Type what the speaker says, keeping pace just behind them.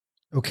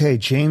Okay,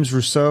 James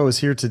Rousseau is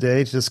here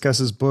today to discuss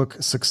his book,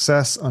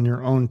 Success on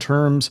Your Own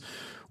Terms,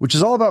 which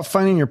is all about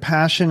finding your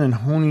passion and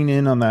honing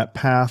in on that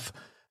path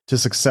to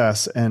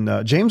success. And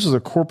James was a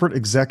corporate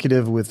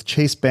executive with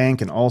Chase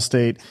Bank and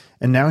Allstate,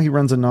 and now he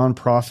runs a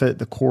nonprofit,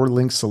 the Core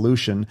Link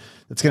Solution,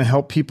 that's going to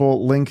help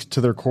people link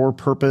to their core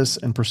purpose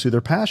and pursue their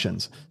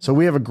passions. So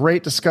we have a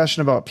great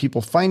discussion about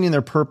people finding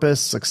their purpose,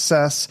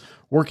 success,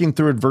 working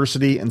through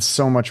adversity, and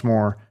so much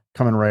more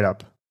coming right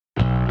up.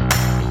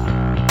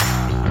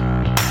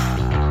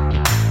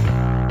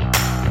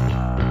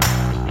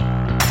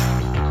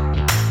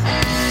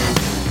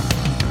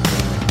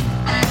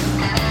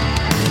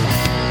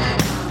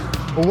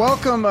 Well,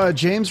 welcome,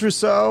 James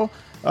Rousseau,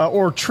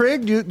 or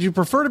Trig. Do you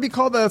prefer to be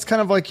called that? That's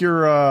kind of like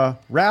your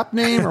rap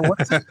name, or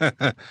what is it?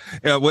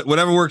 Yeah,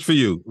 whatever works for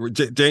you.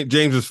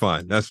 James is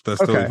fine. That's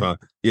totally fine.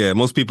 Yeah,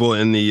 most people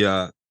in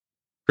the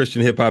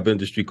Christian hip hop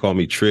industry call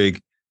me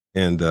Trig,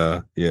 and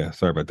yeah,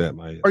 sorry about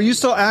that. Are you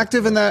still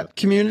active in that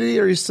community?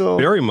 Are you still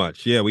very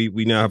much? Yeah, we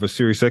now have a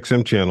Sirius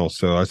XM channel,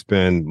 so I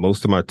spend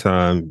most of my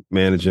time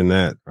managing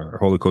that, our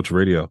Holy Culture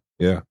Radio.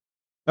 Yeah.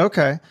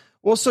 Okay.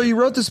 Well, so you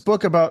wrote this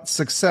book about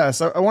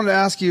success. I wanted to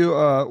ask you,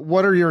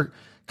 what are your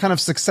kind of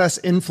success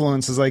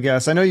influences, I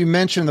guess? I know you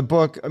mentioned in the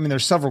book, I mean,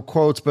 there's several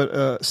quotes,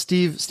 but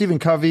Stephen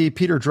Covey,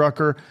 Peter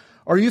Drucker.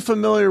 Are you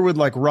familiar with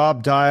like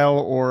Rob Dial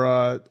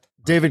or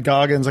David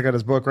Goggins? I got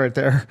his book right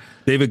there.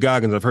 David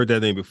Goggins, I've heard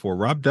that name before.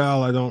 Rob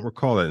Dial, I don't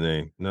recall that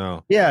name.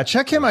 No. Yeah,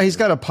 check him out. He's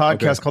got a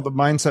podcast called The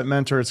Mindset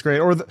Mentor. It's great.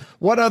 Or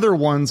what other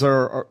ones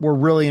were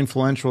really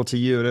influential to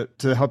you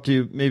to help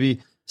you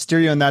maybe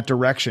steer you in that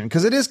direction?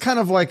 Because it is kind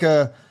of like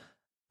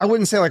I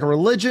wouldn't say like a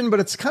religion, but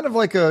it's kind of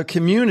like a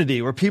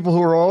community where people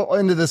who are all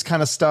into this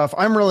kind of stuff.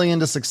 I'm really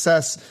into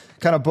success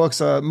kind of books,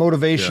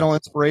 motivational,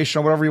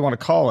 inspirational, whatever you want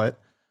to call it.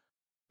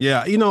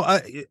 Yeah.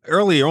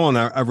 Earlier on,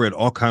 I've read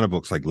all kind of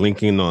books like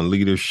Lincoln on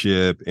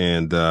Leadership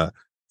and 7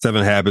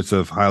 Habits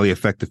of Highly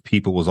Effective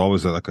People was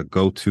always like a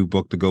go-to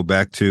book to go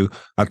back to.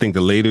 I think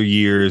the later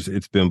years,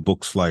 it's been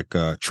books like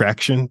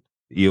Traction,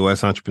 EOS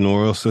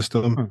Entrepreneurial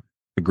System,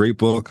 a great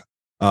book.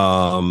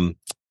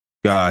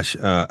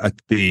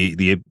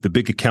 The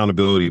Big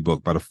Accountability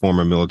book by the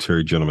former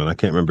military gentleman. I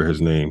can't remember his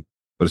name,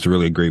 but it's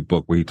really a great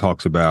book where he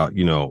talks about,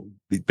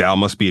 thou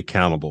must be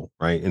accountable,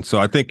 right? And so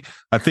I think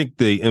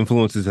the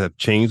influences have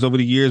changed over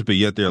the years, but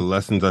yet there are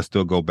lessons I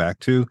still go back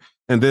to.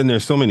 And then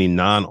there's so many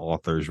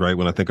non-authors, right?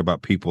 When I think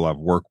about people I've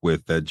worked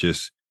with that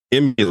just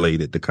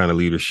emulated the kind of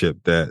leadership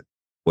that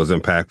was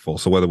impactful.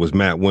 So whether it was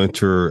Matt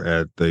Winter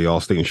at the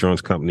Allstate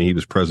Insurance Company, he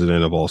was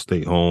president of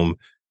Allstate Home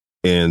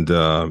and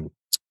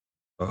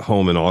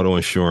Home and Auto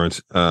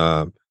Insurance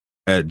at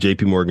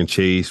JP Morgan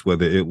Chase,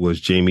 whether it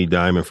was Jamie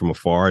Dimon from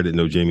afar. I didn't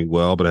know Jamie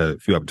well, but I had a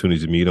few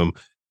opportunities to meet him.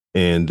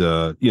 And,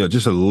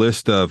 just a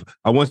list of,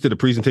 I once did a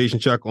presentation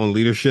check on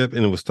leadership,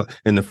 and it was,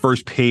 and the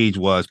first page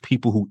was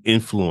people who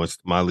influenced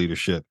my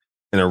leadership.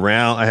 And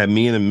I had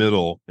me in the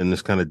middle and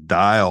this kind of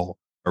dial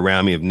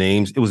around me of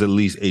names. It was at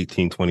least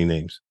 18, 20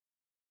 names.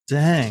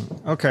 Dang.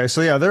 Okay.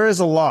 So yeah, there is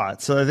a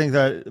lot. So I think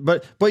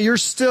that, but you're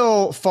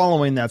still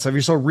following that stuff.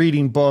 You're still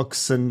reading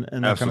books and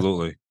that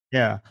absolutely. Kind of,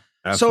 yeah.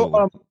 Absolutely.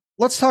 So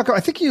let's talk. I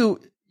think you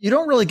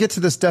don't really get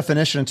to this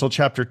definition until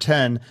chapter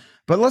 10,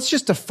 but let's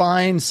just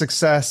define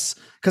success.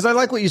 Cause I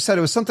like what you said.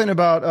 It was something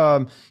about,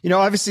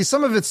 obviously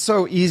some of it's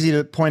so easy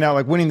to point out,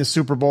 like winning the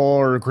Super Bowl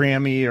or a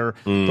Grammy or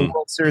the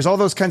World Series, all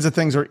those kinds of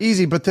things are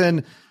easy. But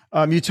then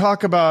you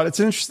talk about, it's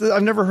interesting.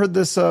 I've never heard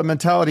this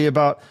mentality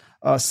about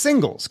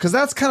singles, because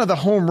that's kind of the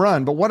home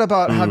run. But what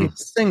about having a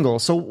single?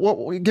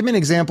 So give me an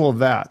example of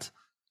that.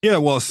 Yeah,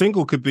 well, a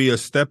single could be a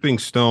stepping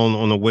stone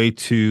on the way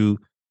to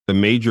the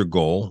major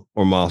goal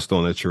or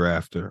milestone that you're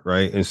after,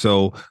 right? And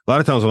so a lot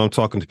of times when I'm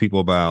talking to people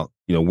about,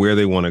 where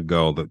they want to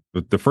go,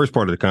 the first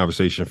part of the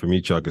conversation for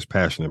me, Chuck, is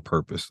passion and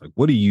purpose. Like,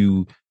 what are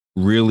you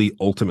really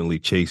ultimately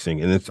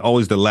chasing? And it's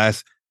always the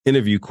last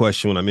interview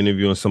question when I'm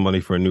interviewing somebody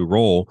for a new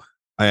role.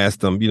 I ask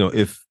them,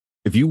 if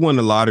you won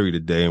the lottery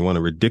today and won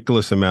a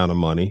ridiculous amount of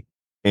money,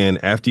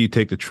 and after you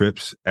take the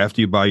trips, after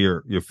you buy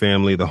your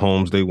family the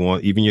homes they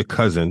want, even your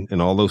cousin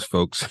and all those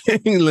folks,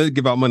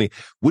 give out money,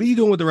 what are you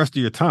doing with the rest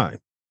of your time?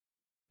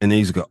 And then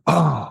he's go,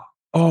 oh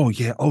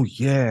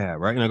yeah,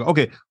 right? And I go,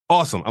 okay,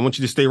 awesome. I want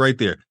you to stay right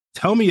there.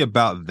 Tell me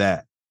about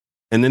that.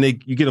 And then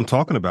you get them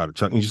talking about it,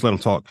 Chuck, and you just let them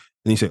talk.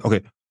 And you say,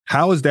 okay,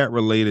 how is that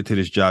related to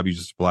this job you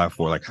just applied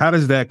for? Like, how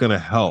is that going to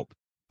help?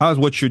 How is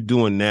what you're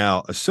doing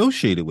now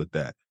associated with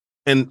that?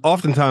 And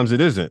oftentimes it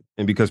isn't.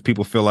 And because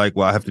people feel like,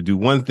 well, I have to do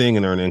one thing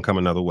and earn income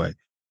another way,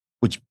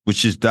 which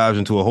just dives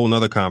into a whole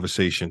nother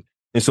conversation.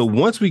 And so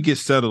once we get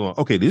settled on,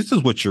 okay, this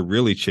is what you're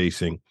really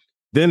chasing,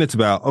 then it's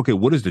about, okay,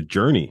 what does the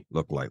journey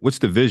look like? What's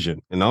the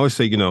vision? And I always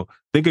say,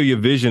 think of your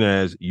vision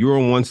as you're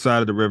on one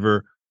side of the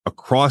river.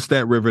 Across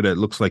that river that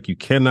looks like you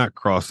cannot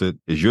cross it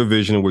is your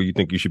vision of where you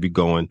think you should be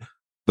going.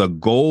 The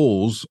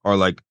goals are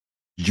like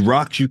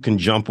rocks you can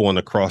jump on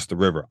across the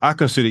river. I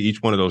consider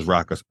each one of those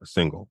rocks a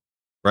single.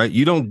 Right?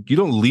 You don't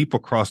leap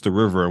across the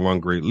river in one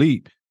great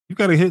leap. You've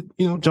got to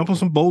jump on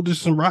some boulders,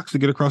 some rocks to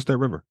get across that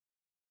river.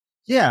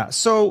 Yeah.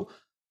 So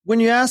when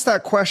you ask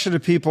that question to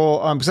people,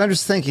 because I'm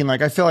just thinking,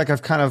 like, I feel like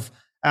I've kind of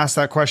asked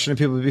that question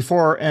to people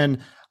before, and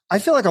I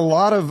feel like a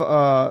lot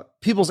of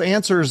people's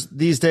answers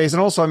these days,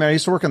 and also, I mean, I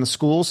used to work in the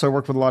school, so I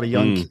worked with a lot of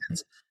young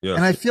kids, Yes.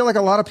 and I feel like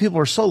a lot of people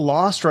are so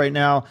lost right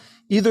now.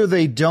 Either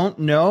they don't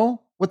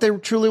know what they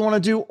truly want to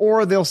do,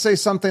 or they'll say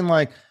something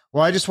like,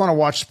 well, I just want to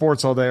watch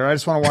sports all day, or I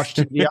just want to watch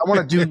TV. I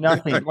want to do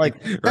nothing.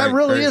 Like that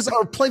really is,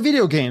 or play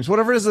video games,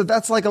 whatever it is.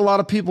 That's like a lot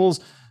of people's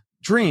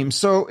dreams.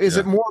 So is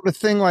it more of a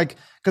thing like,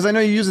 because I know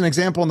you use an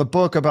example in the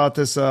book about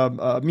this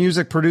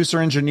music producer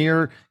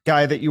engineer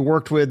guy that you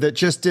worked with that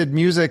just did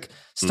music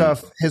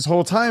stuff his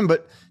whole time,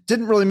 but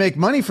didn't really make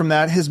money from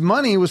that. His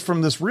money was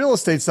from this real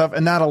estate stuff,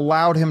 and that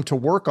allowed him to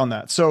work on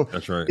that. So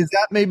that's right. Is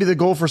that maybe the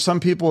goal for some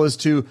people, is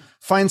to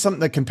find something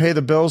that can pay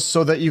the bills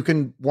so that you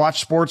can watch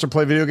sports or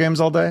play video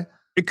games all day?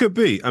 It could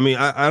be. I mean,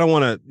 I don't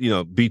want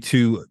to, be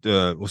too,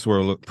 what's the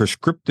word,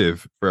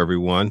 prescriptive for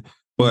everyone.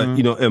 But,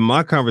 in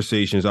my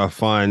conversations, I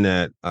find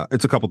that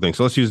it's a couple things.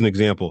 So let's use an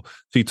example.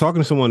 So you're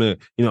talking to someone that,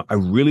 I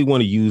really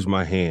want to use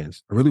my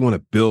hands. I really want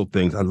to build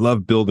things. I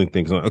love building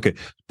things. Okay.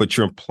 But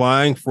you're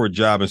applying for a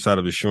job inside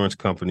of an insurance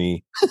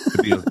company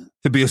to be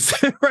to be a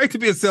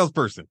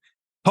salesperson.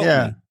 Help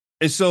me.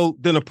 And so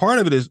then a part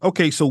of it is,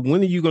 okay, so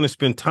when are you going to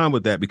spend time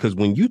with that? Because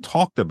when you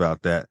talked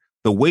about that,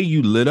 the way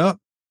you lit up,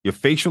 your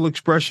facial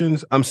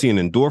expressions, I'm seeing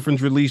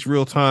endorphins release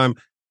real time.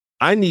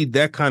 I need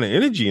that kind of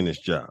energy in this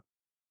job.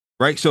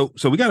 Right. So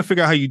we got to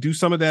figure out how you do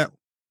some of that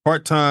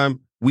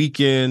part-time,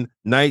 weekend,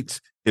 nights.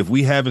 If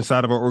we have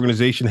inside of our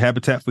organization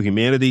Habitat for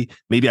Humanity,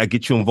 maybe I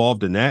get you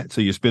involved in that.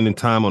 So you're spending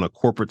time on a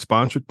corporate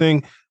sponsored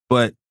thing.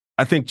 But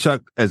I think,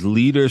 Chuck, as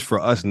leaders, for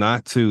us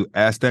not to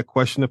ask that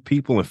question of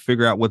people and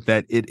figure out what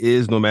that it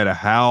is, no matter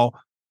how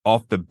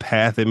off the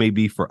path it may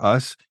be for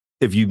us.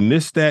 If you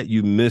miss that,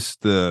 you miss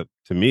to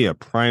me, a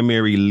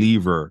primary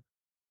lever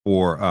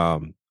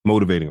for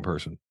motivating a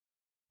person.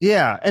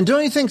 Yeah. And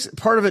don't you think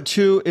part of it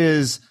too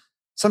is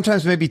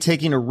sometimes maybe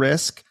taking a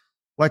risk?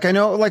 Like I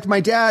know, like my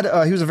dad,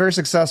 he was a very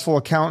successful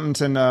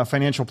accountant and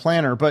financial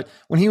planner, but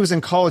when he was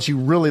in college, he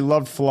really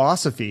loved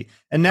philosophy.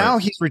 And now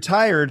he's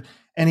retired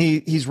and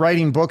he's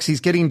writing books.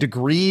 He's getting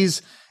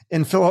degrees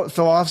in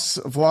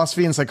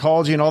philosophy and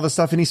psychology and all this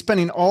stuff. And he's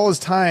spending all his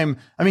time.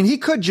 I mean, he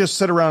could just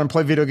sit around and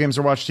play video games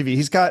or watch TV.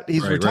 He's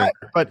retired,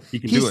 but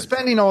he's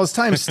spending all his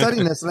time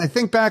studying this. And I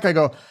think back,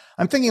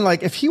 I'm thinking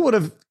like, if he would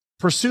have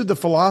pursued the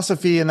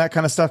philosophy and that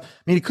kind of stuff, I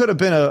mean, he could have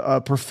been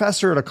a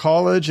professor at a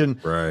college. And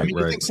I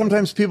think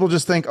sometimes people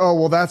just think, oh,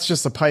 well, that's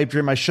just a pipe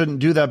dream. I shouldn't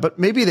do that, but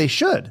maybe they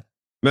should.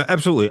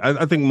 Absolutely.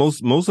 I think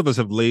most of us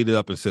have laid it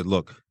up and said,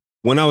 look,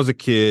 when I was a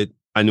kid,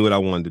 I knew what I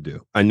wanted to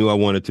do. I knew I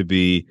wanted to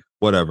be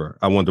whatever.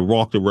 I wanted to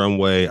walk the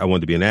runway. I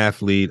wanted to be an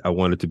athlete. I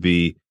wanted to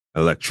be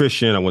an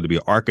electrician. I wanted to be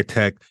an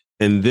architect.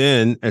 And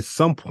then at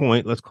some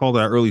point, let's call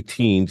it our early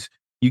teens,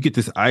 you get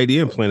this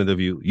idea implanted of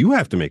you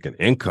have to make an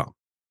income.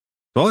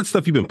 So all that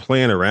stuff you've been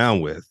playing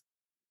around with,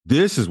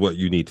 this is what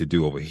you need to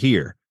do over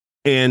here.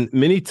 And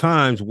many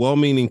times,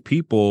 well-meaning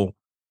people,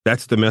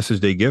 that's the message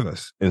they give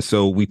us. And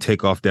so we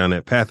take off down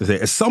that path and say,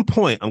 at some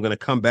point, I'm going to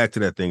come back to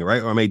that thing,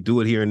 right? Or I may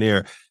do it here and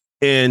there.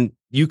 And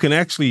you can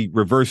actually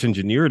reverse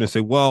engineer it and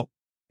say, well,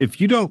 if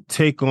you don't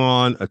take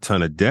on a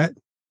ton of debt,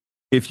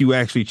 if you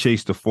actually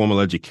chase the formal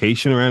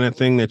education around that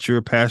thing that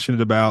you're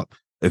passionate about,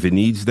 if it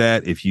needs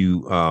that, if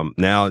you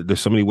now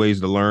there's so many ways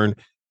to learn,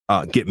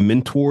 get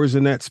mentors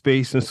in that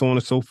space and so on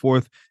and so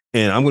forth.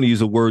 And I'm going to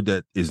use a word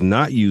that is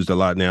not used a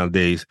lot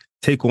nowadays,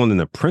 take on an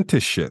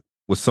apprenticeship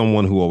with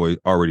someone who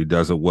already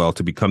does it well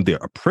to become their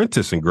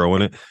apprentice and grow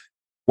in it.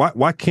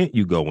 Why can't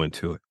you go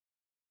into it?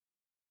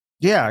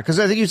 Yeah, because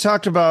I think you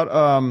talked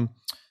about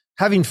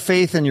having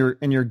faith in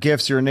your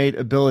gifts, your innate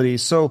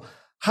abilities. So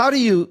how do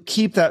you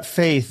keep that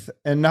faith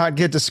and not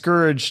get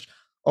discouraged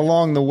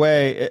along the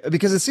way?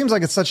 Because it seems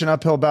like it's such an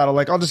uphill battle.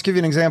 Like, I'll just give you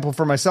an example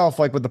for myself.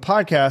 Like with the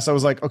podcast, I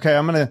was like, okay,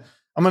 I'm going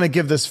to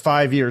give this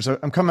 5 years.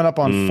 I'm coming up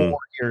on 4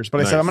 years,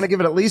 but I said, I'm going to give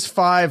it at least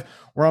 5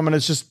 where I'm going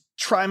to just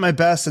try my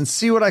best and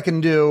see what I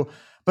can do.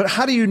 But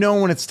how do you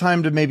know when it's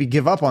time to maybe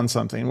give up on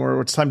something,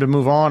 or it's time to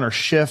move on or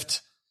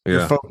shift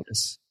your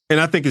focus? And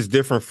I think it's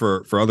different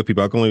for other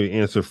people. I can only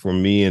answer for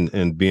me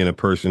and being a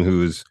person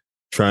who is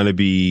trying to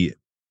be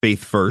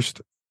faith first,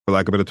 for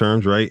lack of better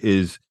terms, right?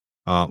 Is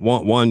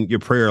one, your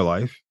prayer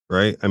life,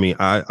 right? I mean,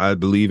 I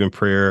believe in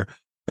prayer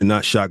and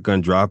not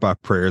shotgun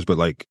drop-off prayers, but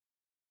like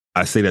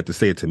I say that to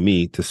say it to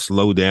me, to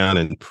slow down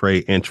and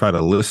pray and try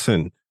to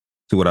listen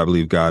to what I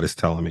believe God is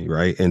telling me,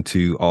 right? And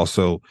to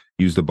also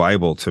use the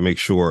Bible to make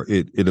sure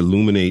it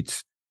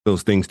illuminates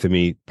those things to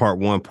me. Part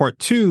one. Part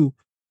two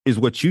is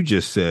what you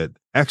just said,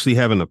 actually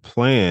having a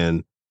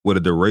plan with a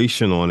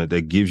duration on it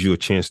that gives you a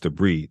chance to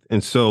breathe.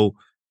 And so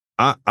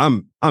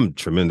I'm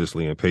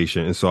tremendously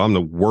impatient. And so I'm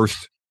the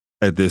worst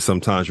at this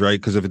sometimes, right?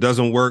 Because if it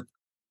doesn't work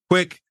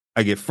quick,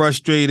 I get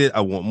frustrated.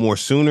 I want more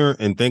sooner.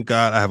 And thank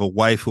God I have a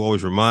wife who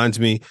always reminds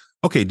me,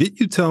 okay, didn't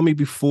you tell me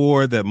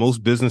before that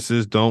most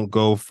businesses don't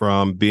go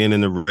from being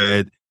in the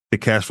red to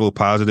cash flow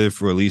positive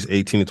for at least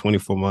 18 to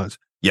 24 months?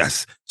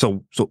 Yes.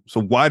 So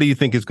why do you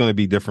think it's going to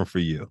be different for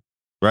you?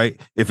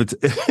 Right? If it's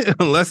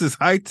unless it's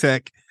high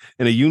tech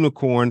and a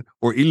unicorn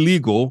or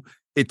illegal,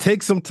 it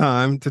takes some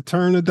time to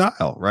turn the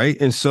dial, right?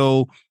 And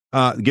so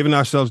giving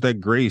ourselves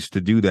that grace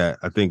to do that,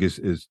 I think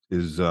is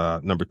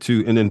number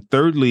two. And then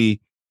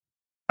thirdly,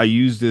 I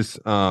use this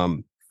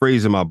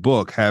phrase in my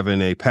book,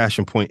 having a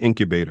passion point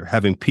incubator,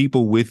 having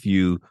people with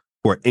you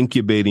who are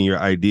incubating your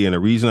idea. And the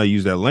reason I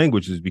use that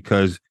language is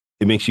because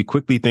it makes you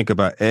quickly think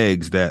about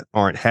eggs that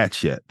aren't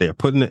hatched yet. They're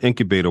put in the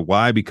incubator.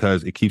 Why?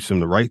 Because it keeps them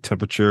the right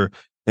temperature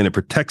and it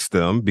protects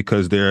them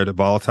because they're at a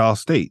volatile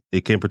state. They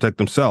can't protect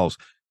themselves.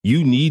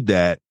 You need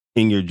that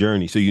in your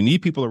journey. So you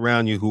need people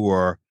around you who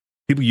are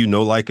people you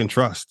know, like, and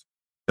trust,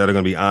 that are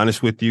going to be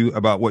honest with you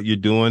about what you're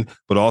doing,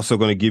 but also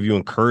going to give you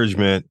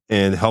encouragement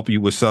and help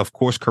you with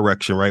self-course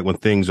correction, right, when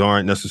things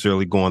aren't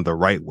necessarily going the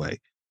right way.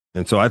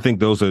 And so I think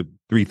those are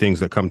three things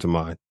that come to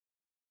mind.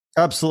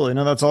 Absolutely.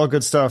 No, that's all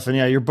good stuff. And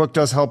yeah, your book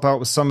does help out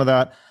with some of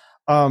that.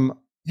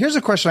 Here's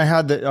a question I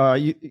had that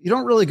you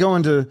don't really go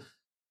into.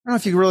 I don't know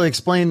if you can really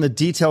explain the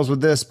details with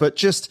this, but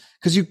just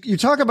because you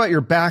talk about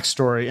your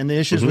backstory and the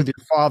issues with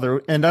your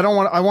father, and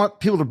I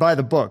want people to buy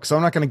the book, so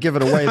I'm not going to give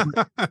it away.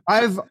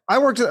 I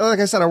worked, like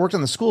I said, I worked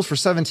in the schools for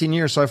 17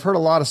 years, so I've heard a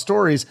lot of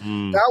stories.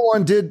 That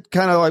one did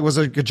kind of like was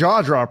a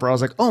jaw dropper. I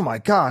was like, oh my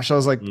gosh, I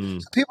was like,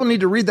 people need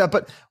to read that.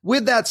 But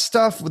with that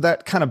stuff, with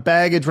that kind of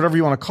baggage, whatever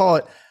you want to call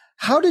it,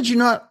 how did you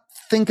not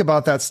think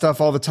about that stuff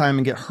all the time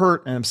and get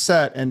hurt and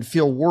upset and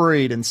feel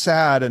worried and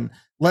sad and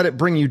let it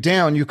bring you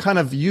down? You kind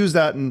of use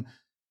that, and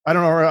I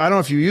don't know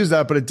if you use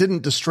that, but it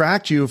didn't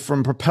distract you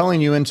from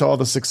propelling you into all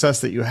the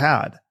success that you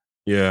had.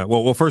 Yeah.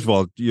 Well, first of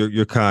all,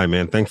 you're kind,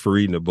 man. Thanks for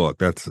reading the book.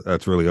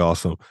 That's really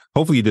awesome.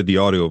 Hopefully you did the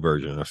audio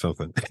version or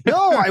something.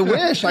 No, I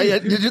wish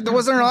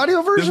was there an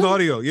audio version? There's an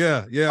audio.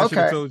 Yeah. I should have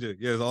Okay. told you.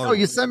 Yeah. Oh,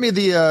 you sent me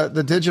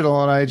the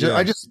digital, and I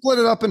just split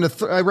it up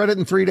into, I read it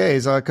in 3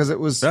 days because it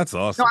was, that's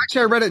awesome. No,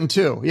 actually I read it in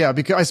 2. Yeah.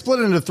 Because I split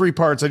it into 3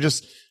 parts. I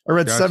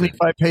read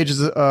 75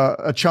 pages,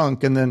 a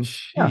chunk, and then,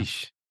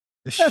 Sheesh.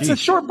 That's a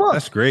short book.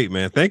 That's great,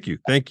 man. Thank you.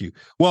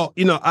 Well,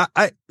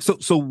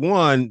 so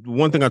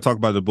one thing I talk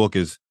about in the book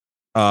is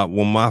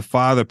when my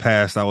father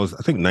passed, I was,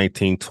 I think,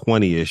 19,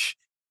 20-ish.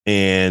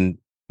 And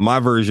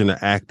my version of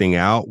acting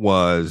out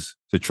was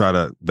to try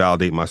to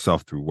validate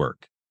myself through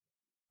work.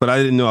 But I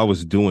didn't know I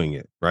was doing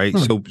it, right?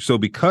 So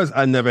because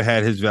I never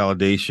had his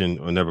validation,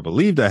 or never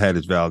believed I had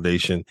his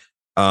validation,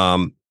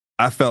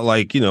 I felt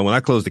like, when I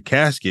closed the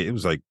casket, it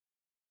was like,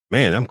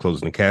 man, I'm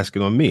closing the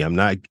casket on me. I'm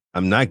not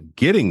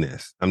getting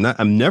this.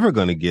 I'm never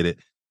going to get it.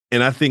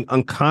 And I think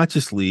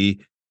unconsciously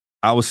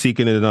I was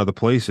seeking it in other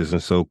places.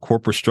 And so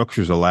corporate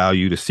structures allow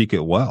you to seek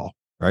it well,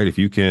 right? If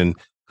you can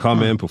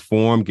come in,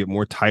 perform, get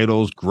more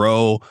titles,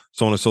 grow,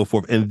 so on and so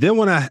forth. And then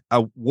when I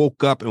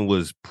woke up and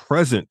was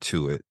present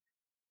to it,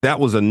 that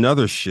was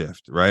another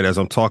shift, right? As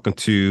I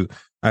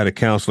had a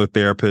counselor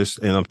therapist,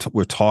 and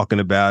we're talking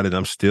about it.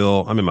 I'm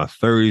in my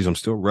 30s. I'm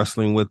still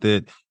wrestling with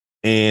it.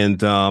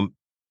 And,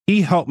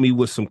 he helped me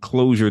with some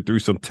closure through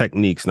some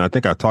techniques, and I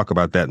think I talk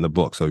about that in the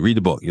book. So read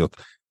the book; you'll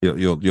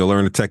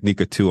learn a technique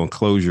or two on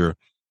closure.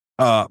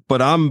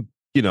 But I'm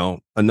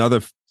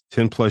another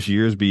 10 plus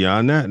years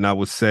beyond that, and I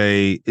would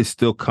say it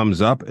still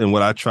comes up. And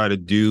what I try to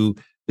do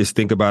is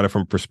think about it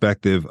from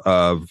perspective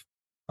of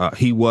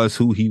he was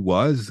who he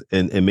was,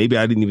 and maybe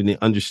I didn't even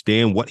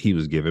understand what he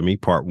was giving me.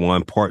 Part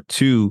one, part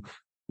two,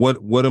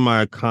 what am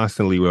I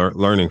constantly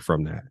learning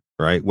from that?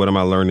 Right? What am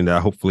I learning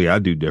that hopefully I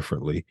do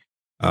differently?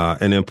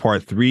 And then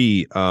part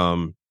three,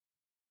 I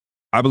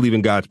believe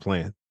in God's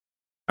plan.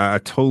 I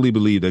totally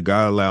believe that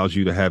God allows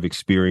you to have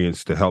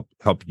experience to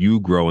help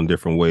you grow in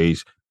different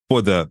ways for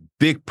the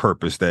big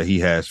purpose that he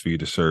has for you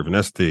to serve. And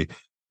that's the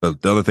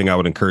other thing I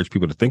would encourage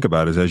people to think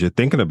about is, as you're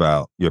thinking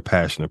about your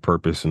passion and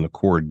purpose and the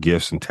core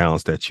gifts and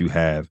talents that you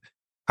have,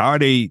 how are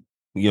they,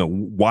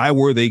 why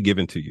were they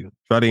given to you?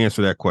 Try to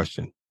answer that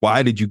question.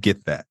 Why did you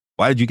get that?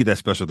 Why did you get that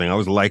special thing? I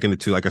was liking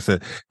it to, like I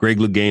said, Greg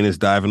Louganis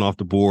diving off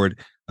the board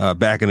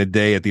back in the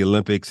day at the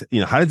Olympics.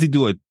 How does he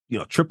do a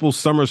triple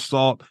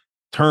somersault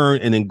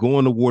turn and then go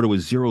in the water with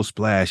zero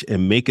splash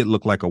and make it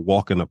look like a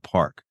walk in the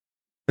park?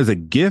 There's a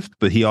gift,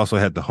 but he also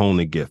had to hone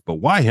the gift. But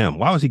why him?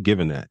 Why was he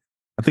given that?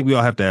 I think we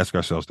all have to ask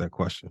ourselves that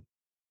question.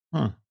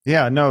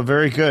 Yeah, no,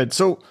 very good.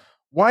 So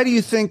why do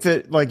you think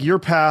that, like, your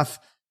path,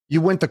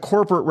 you went the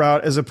corporate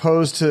route as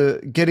opposed to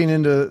getting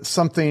into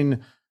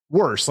something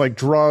worse, like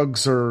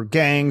drugs or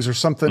gangs or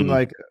something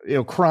like,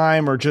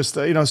 crime, or just,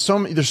 there's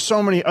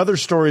so many other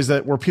stories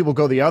where people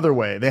go the other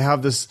way. They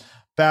have this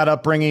bad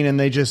upbringing and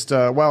they just,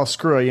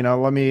 screw it,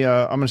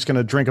 I'm just going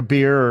to drink a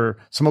beer or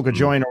smoke a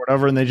joint or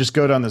whatever. And they just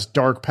go down this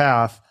dark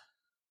path.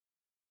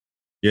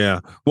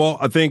 Yeah. Well,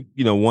 I think,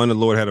 one, the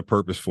Lord had a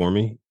purpose for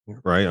me,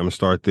 right? I'm gonna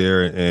start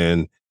there.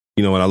 And,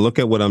 when I look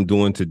at what I'm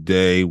doing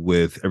today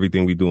with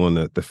everything we do on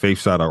the faith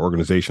side, our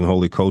organization,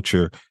 Holy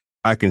Culture,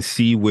 I can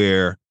see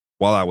where,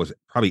 while I was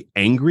probably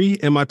angry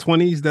in my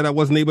 20s that I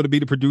wasn't able to be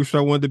the producer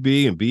I wanted to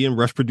be and be in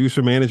Rush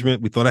Producer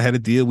Management, we thought I had a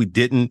deal. We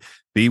didn't.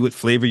 Be with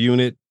Flavor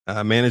Unit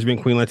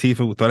Management, Queen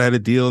Latifah, we thought I had a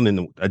deal, and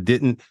then I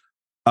didn't.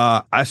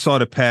 I saw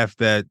the path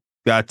that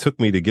God took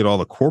me to get all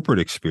the corporate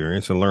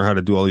experience and learn how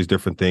to do all these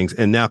different things,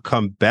 and now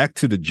come back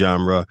to the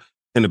genre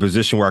in a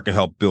position where I can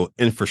help build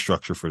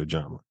infrastructure for the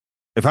genre.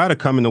 If I had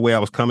come in the way I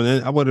was coming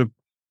in,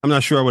 I'm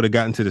not sure I would have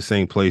gotten to the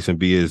same place and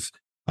be as,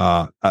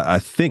 I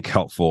think,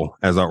 helpful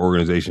as our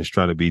organization is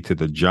trying to be to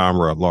the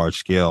genre large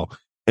scale.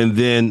 And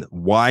then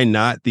why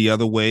not the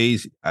other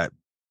ways?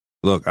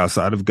 Look,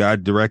 outside of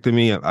God directing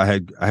me, I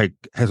had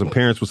some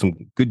parents with some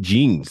good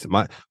genes.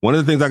 One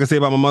of the things I can say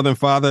about my mother and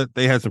father,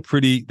 they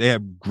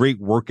had great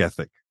work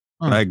ethic.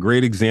 I had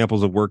great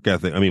examples of work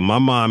ethic. I mean, my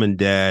mom and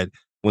dad,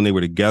 when they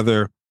were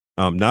together,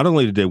 not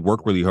only did they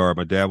work really hard,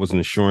 my dad was an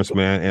insurance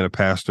man and a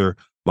pastor.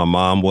 My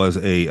mom was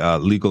a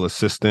legal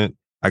assistant.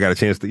 I got a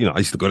chance to, I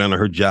used to go down to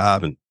her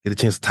job and get a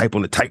chance to type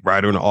on the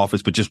typewriter in the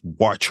office, but just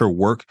watch her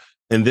work.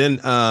 And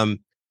then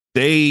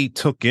they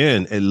took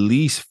in at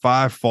least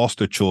 5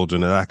 foster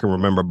children that I can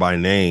remember by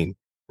name,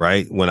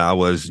 right? When I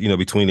was,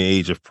 between the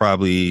age of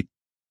probably,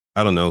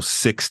 I don't know,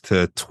 6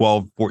 to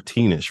 12,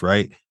 14-ish,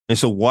 right? And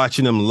so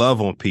watching them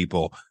love on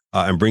people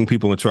and bring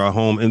people into our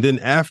home. And then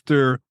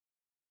after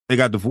they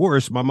got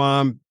divorced, my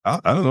mom, I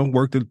don't know,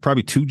 worked at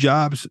probably 2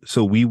 jobs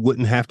so we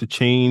wouldn't have to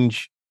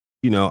change,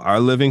 our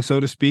living, so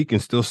to speak,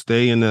 and still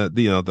stay in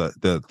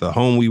the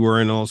home we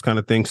were in, all those kind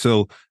of things.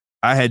 So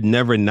I had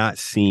never not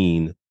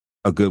seen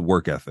a good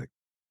work ethic.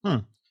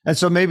 And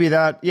so maybe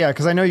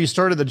because I know you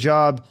started the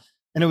job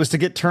and it was to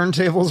get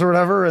turntables or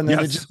whatever. And then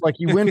Yes. it just like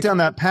you went down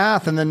that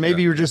path and then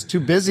maybe you're just too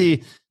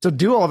busy to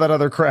do all that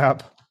other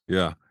crap.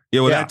 Yeah.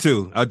 Yeah. Well, that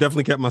too. I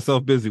definitely kept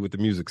myself busy with the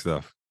music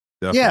stuff.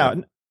 Definitely. Yeah.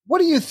 What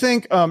do you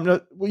think?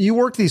 You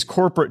work these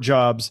corporate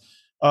jobs.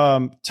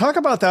 Talk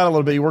about that a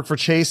little bit. You work for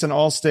Chase and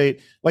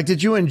Allstate. Like,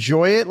 did you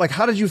enjoy it? Like,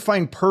 how did you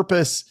find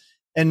purpose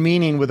and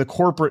meaning with a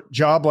corporate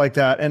job like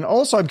that? And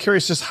also, I'm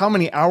curious, just how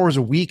many hours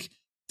a week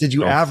did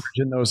you average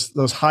in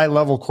those high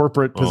level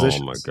corporate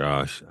positions? Oh my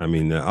gosh. I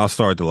mean, I'll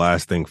start the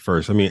last thing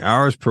first. I mean,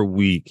 hours per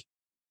week,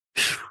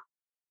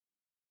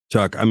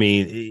 Chuck, I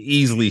mean,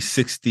 easily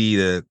 60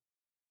 to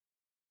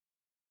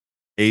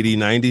 80,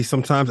 90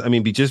 sometimes. I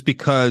mean, just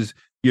because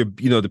you're,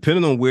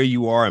 depending on where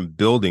you are and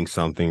building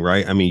something,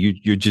 right? I mean,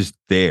 you're just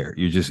there.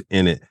 You're just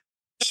in it.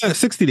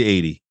 60 to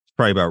 80 is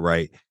probably about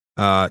right.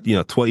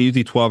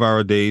 usually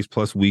 12-hour days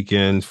plus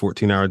weekends,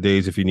 14-hour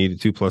days if you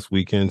needed to plus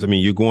weekends. I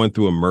mean, you're going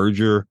through a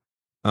merger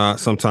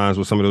sometimes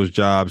with some of those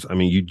jobs. I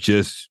mean, you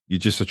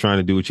just are trying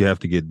to do what you have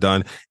to get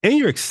done, and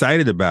you're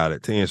excited about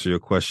it. To answer your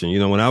question,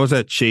 when I was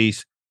at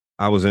Chase,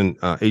 I was in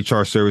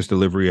HR service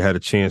delivery. I had a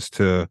chance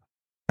to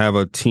have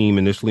a team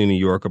initially in New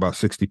York, about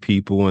 60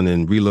 people, and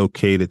then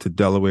relocated to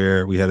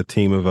Delaware. We had a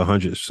team of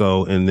 100 or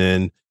so, and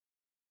then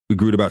we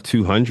grew to about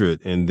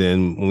 200. And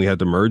then when we had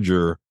the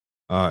merger,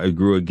 it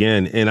grew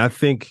again. And I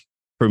think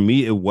for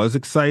me, it was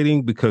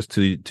exciting because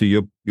to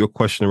your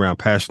question around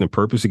passion and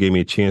purpose, it gave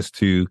me a chance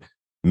to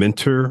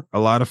mentor a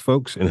lot of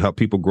folks and help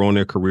people grow in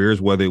their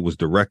careers, whether it was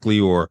directly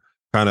or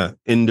kind of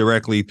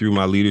indirectly through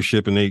my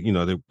leadership and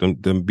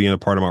them being a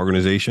part of my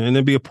organization, and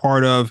then be a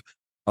part of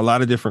a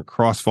lot of different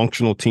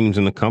cross-functional teams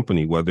in the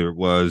company, whether it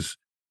was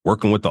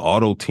working with the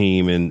auto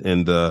team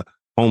and the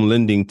home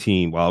lending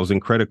team while I was in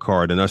credit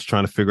card, and us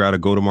trying to figure out a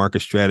go-to-market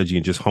strategy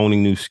and just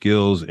honing new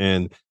skills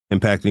and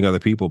impacting other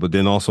people, but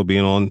then also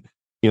being on,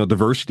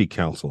 diversity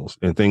councils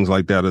and things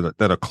like that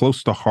that are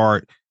close to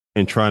heart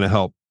and trying to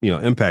help,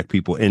 impact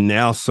people. And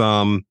now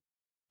some,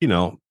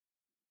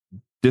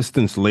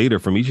 distance later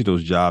from each of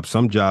those jobs,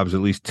 some jobs,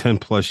 at least 10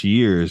 plus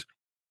years,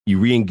 you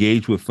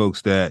re-engage with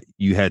folks that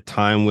you had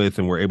time with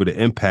and were able to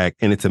impact.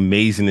 And it's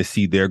amazing to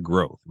see their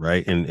growth,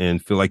 right?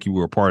 And feel like you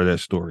were a part of that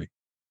story.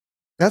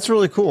 That's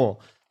really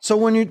cool. So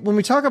when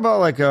we talk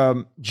about like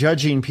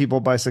judging people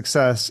by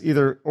success,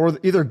 either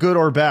good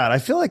or bad, I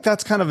feel like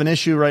that's kind of an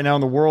issue right now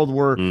in the world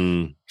where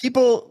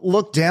people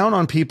look down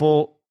on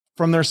people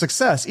from their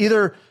success,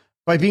 either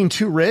by being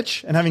too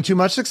rich and having too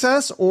much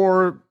success,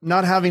 or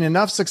not having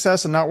enough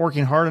success and not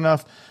working hard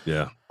enough.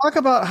 Yeah. Talk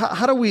about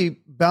how do we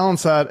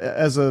balance that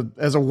as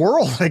a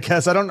world? I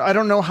guess I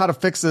don't know how to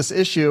fix this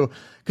issue,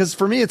 because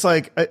for me it's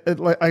like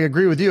I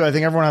agree with you. I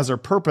think everyone has their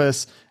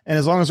purpose, and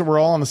as long as we're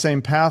all on the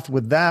same path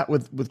with that,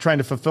 with trying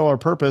to fulfill our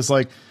purpose,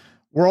 like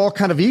we're all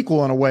kind of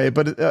equal in a way.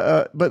 But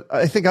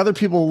I think other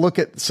people look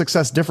at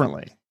success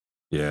differently.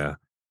 Yeah,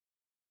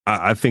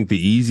 I think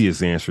the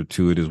easiest answer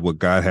to it is what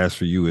God has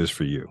for you is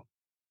for you.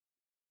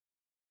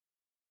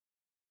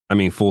 I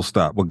mean, full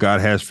stop. What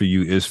God has for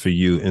you is for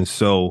you. And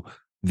so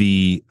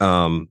the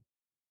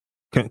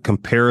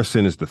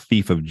comparison is the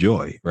thief of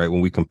joy, right?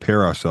 When we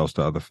compare ourselves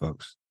to other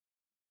folks.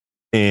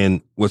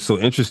 And what's so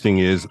interesting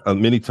is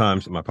many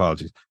times,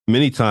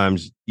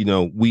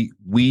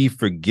 we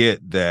forget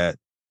that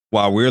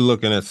while we're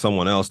looking at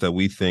someone else that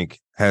we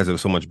think has it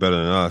so much better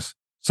than us,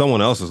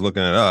 someone else is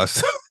looking at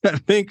us that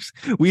thinks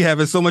we have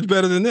it so much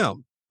better than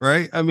them,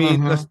 right? I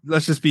mean,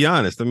 let's just be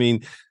honest. I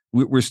mean,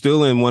 we're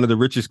still in one of the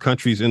richest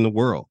countries in the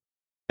world,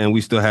 and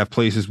we still have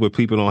places where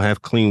people don't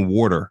have clean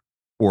water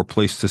or a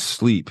place to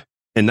sleep,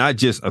 and not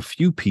just a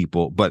few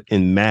people, but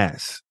in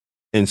mass.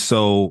 And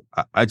so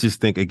I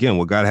just think, again,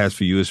 what God has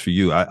for you is for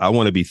you. I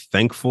want to be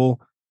thankful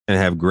and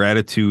have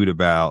gratitude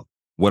about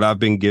what I've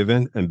been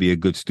given and be a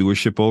good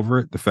stewardship over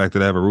it. The fact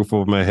that I have a roof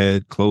over my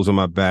head, clothes on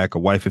my back, a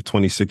wife of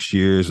 26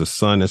 years, a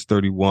son that's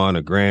 31,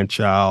 a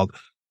grandchild,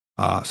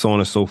 so on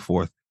and so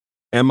forth.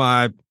 Am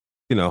I,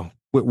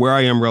 where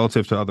I am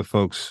relative to other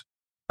folks?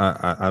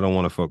 I don't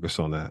want to focus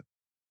on that.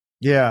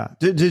 Yeah.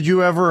 Did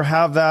you ever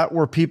have that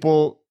where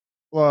people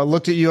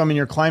looked at you? I mean,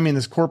 you're climbing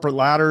this corporate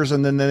ladders,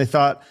 and then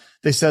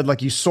they said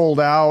like you sold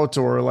out,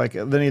 or like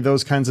any of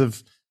those kinds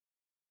of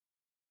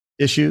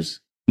issues?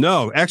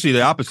 No, actually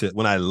the opposite.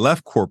 When I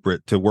left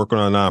corporate to work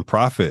on a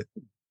nonprofit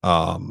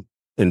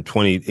in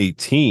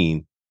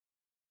 2018,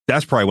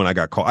 that's probably when I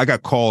got called. I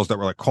got calls that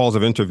were like calls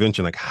of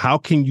intervention. Like, how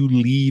can you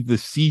leave the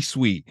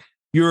C-suite?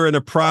 You're in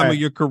the prime of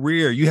your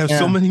career. You have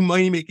so many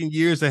money-making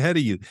years ahead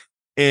of you.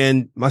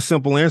 And my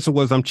simple answer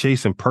was, I'm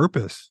chasing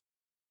purpose.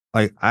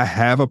 Like, I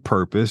have a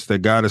purpose that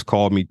God has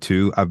called me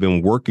to. I've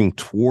been working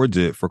towards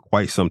it for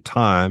quite some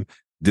time,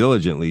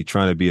 diligently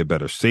trying to be a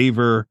better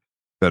saver,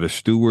 better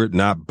steward,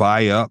 not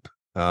buy up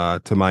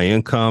to my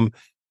income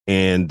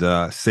and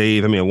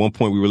save. I mean, at one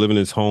point we were living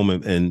in this home,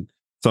 and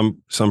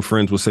some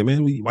friends would say,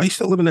 "Man, why are you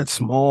still living in that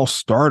small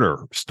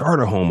starter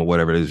home or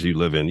whatever it is you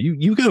live in?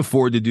 You can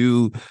afford to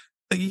do."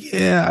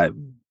 Yeah,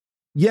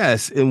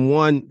 yes. And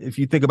one, if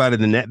you think about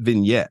it in that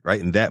vignette,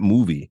 right, in that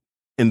movie,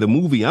 in the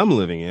movie I'm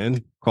living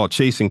in called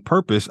Chasing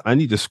Purpose, I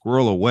need to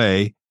squirrel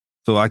away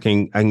so I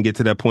can get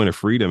to that point of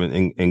freedom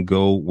and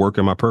go work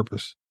in my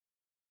purpose.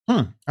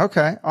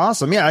 Okay.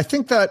 Awesome. Yeah.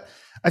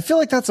 I feel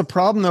like that's a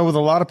problem though with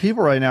a lot of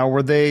people right now,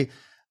 where they,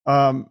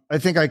 I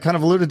think I kind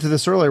of alluded to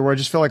this earlier, where I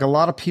just feel like a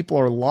lot of people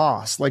are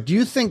lost. Like, do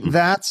you think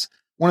that's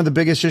one of the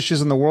biggest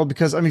issues in the world?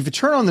 Because I mean, if you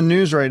turn on the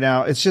news right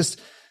now, it's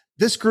just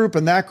this group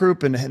and that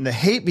group and the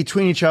hate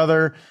between each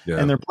other,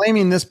 and they're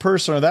blaming this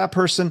person or that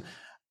person.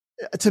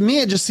 To me,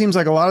 it just seems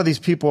like a lot of these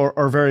people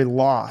are very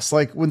lost.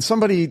 Like when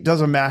somebody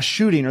does a mass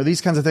shooting or these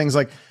kinds of things,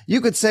 like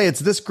you could say it's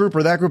this group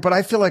or that group, but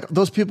I feel like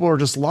those people are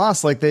just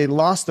lost. Like they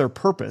lost their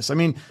purpose. I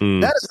mean,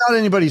 that is not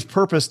anybody's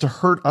purpose to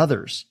hurt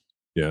others.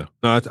 Yeah,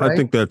 no, I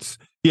think that's,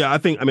 I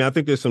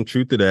think there's some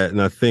truth to that. And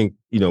I think,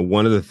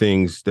 one of the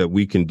things that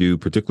we can do,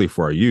 particularly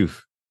for our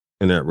youth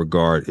in that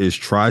regard, is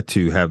try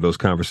to have those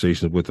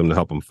conversations with them to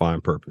help them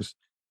find purpose,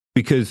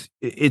 because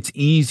it's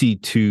easy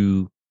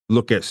to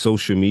look at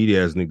social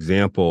media as an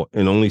example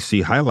and only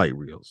see highlight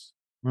reels.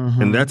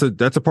 And that's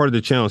a part of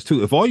the challenge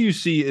too. If all you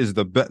see is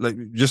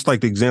just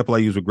like the example I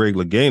use with Greg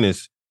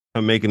Louganis,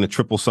 I'm making a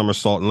triple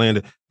somersault and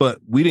landed, but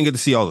we didn't get to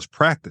see all this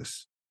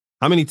practice.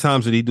 How many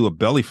times did he do a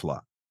belly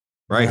flop?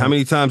 Right? How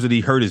many times did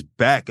he hurt his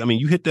back? I mean,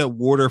 you hit that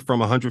water from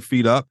 100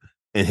 feet up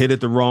and hit it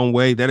the wrong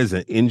way. That is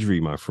an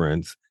injury, my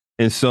friends.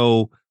 And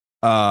so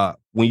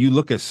when you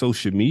look at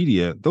social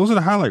media, those are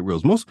the highlight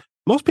reels.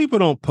 Most people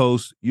don't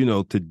post,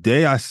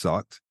 today I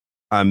sucked.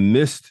 I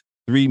missed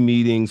 3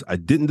 meetings. I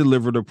didn't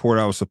deliver the report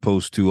I was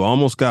supposed to.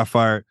 Almost got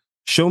fired.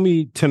 Show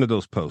me 10 of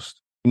those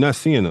posts. You're not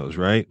seeing those,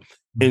 right?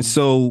 And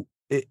so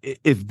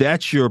if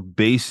that's your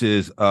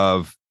basis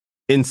of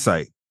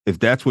insight, if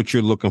that's what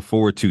you're looking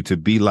forward to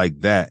be like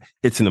that,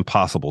 it's an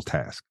impossible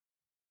task.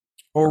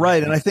 Well,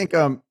 right. And I think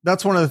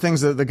that's one of the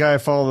things that the guy I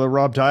follow,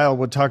 Rob Dial,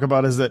 would talk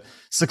about, is that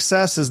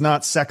success is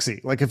not sexy.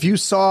 Like if you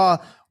saw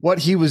what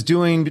he was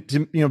doing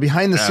to,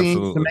 behind the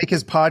scenes to make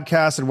his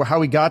podcast and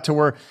how he got to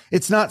where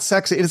it's not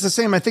sexy. It's the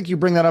same. I think you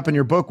bring that up in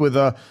your book with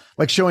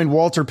like showing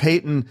Walter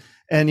Payton.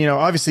 And,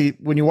 obviously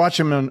when you watch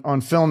him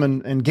on film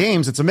and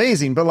games, it's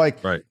amazing. But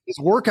like his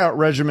workout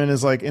regimen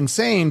is like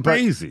insane, but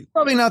crazy.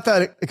 Probably not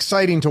that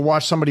exciting to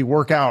watch somebody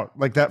work out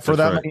like that for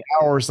many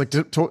hours. Like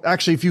to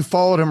actually, if you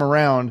followed him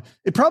around,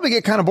 it'd probably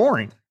get kind of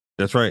boring.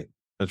 That's right.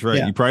 That's right.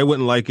 Yeah. You probably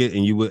wouldn't like it,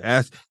 and you would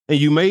ask, and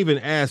you may even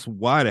ask,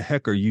 why the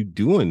heck are you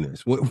doing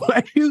this?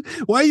 Why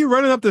are you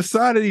running up the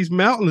side of these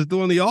mountains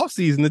during the off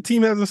season? The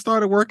team hasn't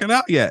started working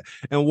out yet.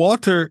 And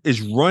Walter is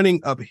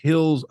running up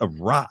hills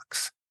of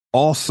rocks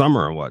all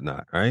summer and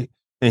whatnot. Right.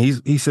 And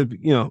he said,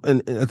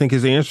 and I think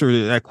his answer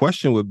to that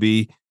question would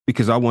be,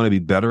 because I want to be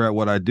better at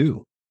what I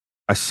do.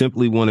 I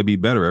simply want to be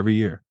better every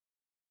year.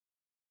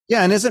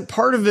 Yeah. And isn't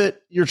part of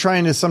it, you're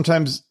trying to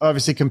sometimes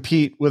obviously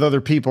compete with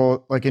other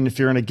people, like if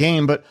you're in a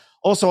game, but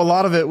also a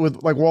lot of it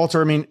with like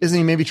Walter, I mean, isn't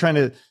he maybe trying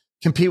to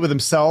compete with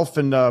himself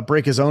and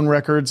break his own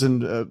records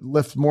and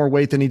lift more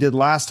weight than he did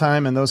last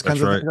time and those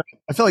kinds of things?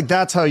 I feel like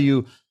that's how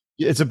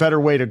it's a better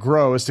way to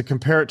grow, is to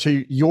compare it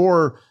to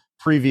your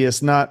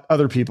previous, not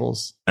other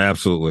people's.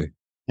 Absolutely.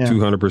 Yeah.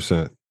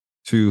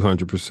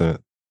 200%.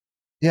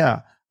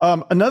 Yeah.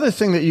 Another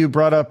thing that you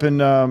brought up in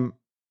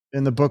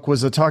the book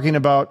was talking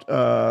about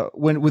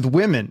with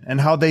women and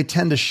how they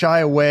tend to shy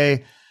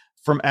away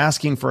from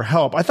asking for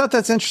help. I thought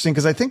that's interesting,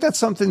 because I think that's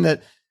something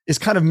that is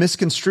kind of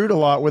misconstrued a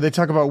lot, where they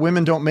talk about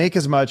women don't make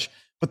as much.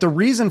 But the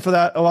reason for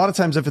that, a lot of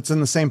times, if it's in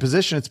the same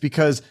position, it's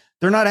because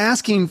they're not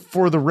asking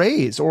for the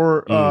raise,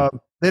 or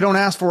they don't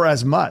ask for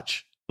as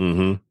much.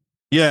 Mm-hmm.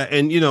 Yeah.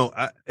 And,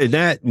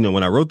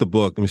 when I wrote the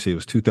book, let me see, it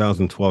was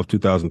 2012,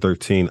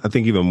 2013. I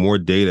think even more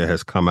data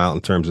has come out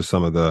in terms of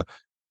some of the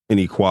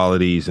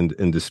inequalities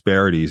and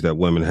disparities that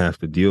women have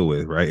to deal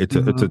with. Right.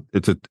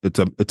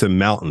 It's a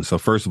mountain. So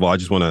first of all, I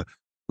just want to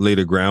lay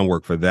the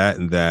groundwork for that,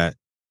 and that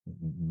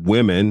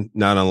women,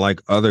 not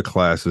unlike other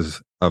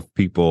classes of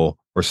people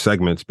or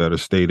segments, better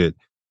stated,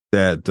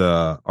 that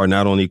are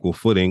not on equal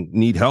footing,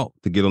 need help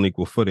to get on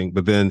equal footing.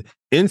 But then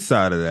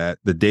inside of that,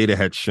 the data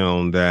had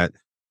shown that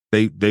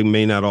they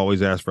may not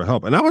always ask for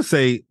help. And I would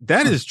say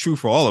that is true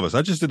for all of us.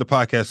 I just did a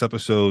podcast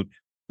episode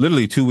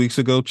literally 2 weeks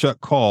ago, Chuck,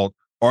 called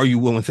 "Are You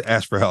Willing to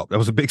Ask for Help?" That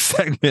was a big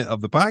segment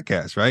of the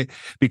podcast, right?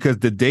 Because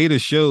the data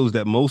shows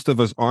that most of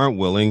us aren't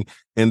willing.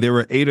 And there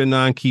were 8 or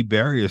 9 key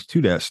barriers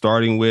to that,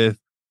 starting with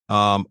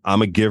I'm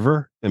a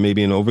giver and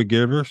maybe an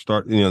overgiver.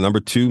 Number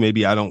 2,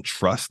 maybe I don't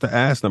trust to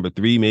ask. Number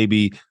 3,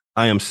 maybe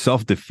I am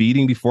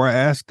self-defeating before I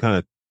ask, kind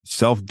of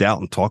self-doubt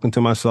and talking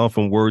to myself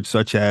in words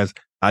such as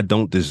I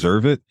don't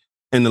deserve it.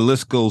 And the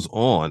list goes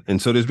on. And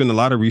so there's been a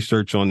lot of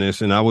research on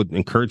this, and I would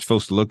encourage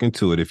folks to look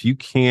into it. If you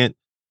can't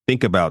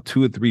think about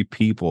 2 or 3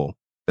 people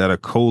that are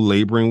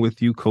co-laboring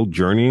with you,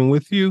 co-journeying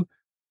with you,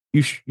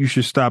 you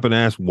should stop and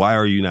ask, why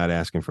are you not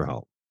asking for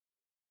help?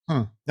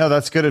 No,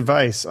 that's good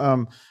advice.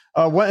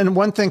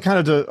 One thing kind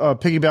of to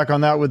piggyback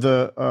on that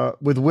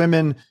with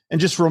women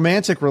and just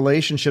romantic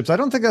relationships. I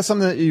don't think that's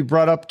something that you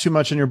brought up too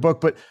much in your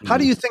book, but how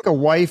do you think a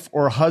wife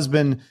or a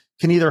husband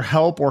can either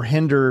help or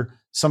hinder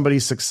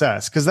somebody's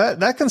success? Because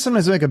that can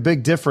sometimes make a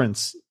big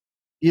difference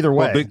either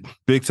way. Well,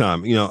 big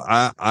time.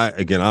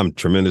 I'm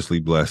tremendously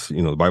blessed.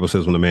 The Bible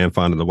says when a man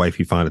findeth a wife,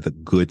 he findeth a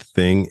good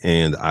thing.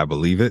 And I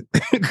believe it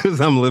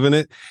because I'm living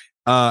it.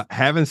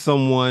 Having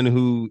someone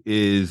who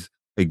is,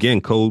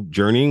 again,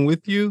 co-journeying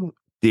with you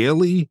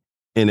daily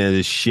and that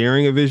is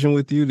sharing a vision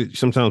with you, that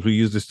sometimes we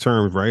use this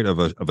term, right, of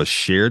a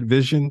shared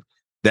vision.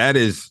 That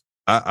is,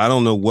 I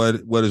don't know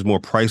what is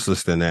more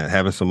priceless than that.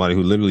 Having somebody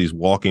who literally is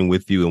walking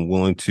with you and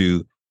willing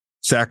to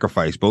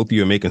sacrifice. Both of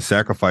you are making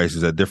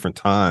sacrifices at different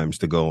times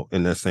to go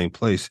in that same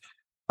place,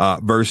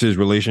 versus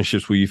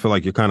relationships where you feel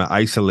like you're kind of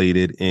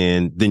isolated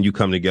and then you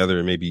come together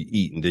and maybe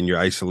eat and then you're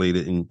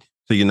isolated. And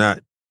so you're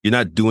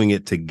not doing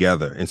it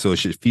together. And so it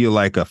should feel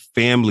like a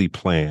family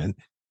plan,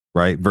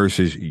 right?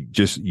 Versus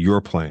just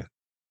your plan.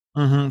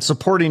 Mm-hmm.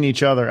 Supporting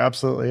each other.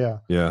 Absolutely. Yeah.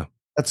 Yeah.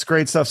 That's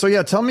great stuff. So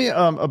yeah, tell me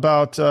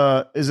about,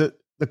 is it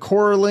the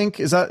Core Link?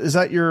 Is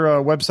that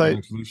your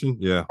website? Solution?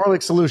 Yeah. Core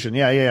Link Solution.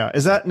 Yeah.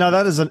 Is that a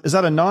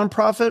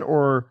nonprofit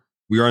or?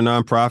 We are a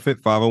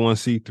nonprofit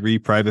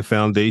 501c3 private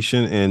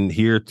foundation and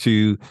here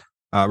to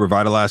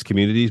revitalize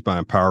communities by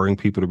empowering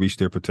people to reach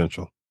their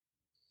potential.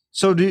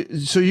 So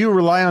you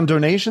rely on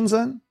donations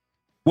then?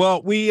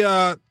 Well, we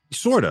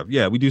sort of,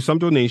 yeah, we do some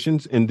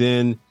donations and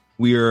then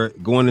we are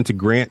going into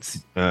grant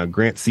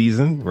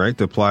season, right,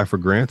 to apply for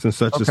grants and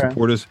such to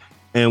support us.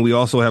 And we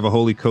also have a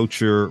Holy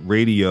Culture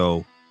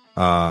radio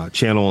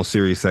channel on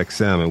Sirius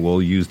XM, and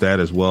we'll use that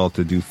as well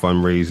to do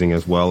fundraising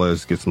as well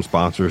as get some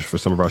sponsors for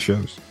some of our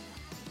shows.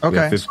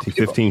 Okay.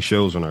 15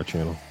 shows on our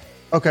channel.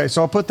 Okay.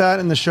 So I'll put that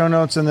in the show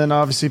notes. And then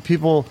obviously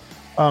people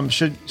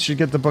should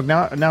get the book.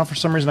 Now, for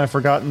some reason, I've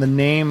forgotten the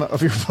name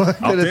of your book.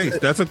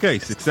 That's okay.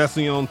 Success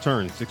on Your Own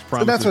Terms. 6 Promises.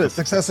 So that's what it is.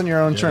 Success on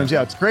Your Own Terms.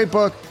 Yeah. It's a great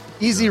book.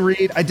 Easy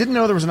read. I didn't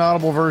know there was an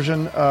Audible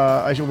version.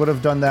 I would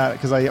have done that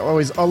because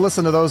I'll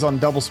listen to those on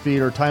double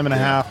speed or time and a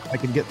half. I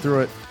can get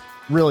through it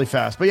really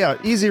fast. But yeah,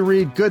 easy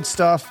read, good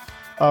stuff.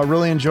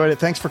 Really enjoyed it.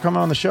 Thanks for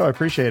coming on the show. I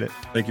appreciate it.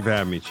 Thank you for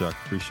having me, Chuck.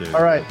 Appreciate it.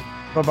 All right.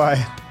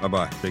 Bye-bye.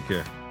 Bye-bye. Take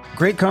care.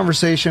 Great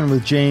conversation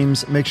with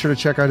James. Make sure to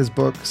check out his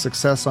book,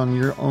 Success on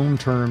Your Own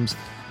Terms.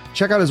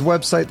 Check out his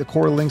website, The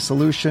Core Link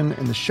Solution,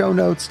 in the show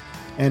notes,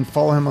 and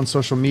follow him on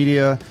social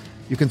media.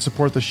 You can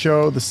support the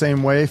show the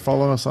same way.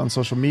 Follow us on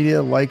social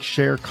media, like,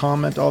 share,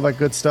 comment, all that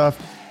good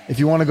stuff. If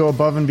you want to go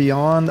above and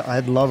beyond,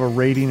 I'd love a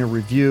rating, a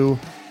review,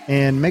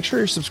 and make sure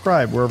you're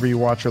subscribed wherever you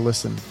watch or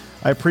listen.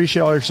 I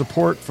appreciate all your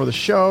support for the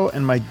show,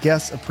 and my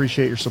guests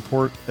appreciate your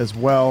support as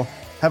well.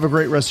 Have a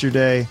great rest of your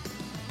day.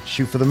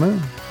 Shoot for the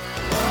moon.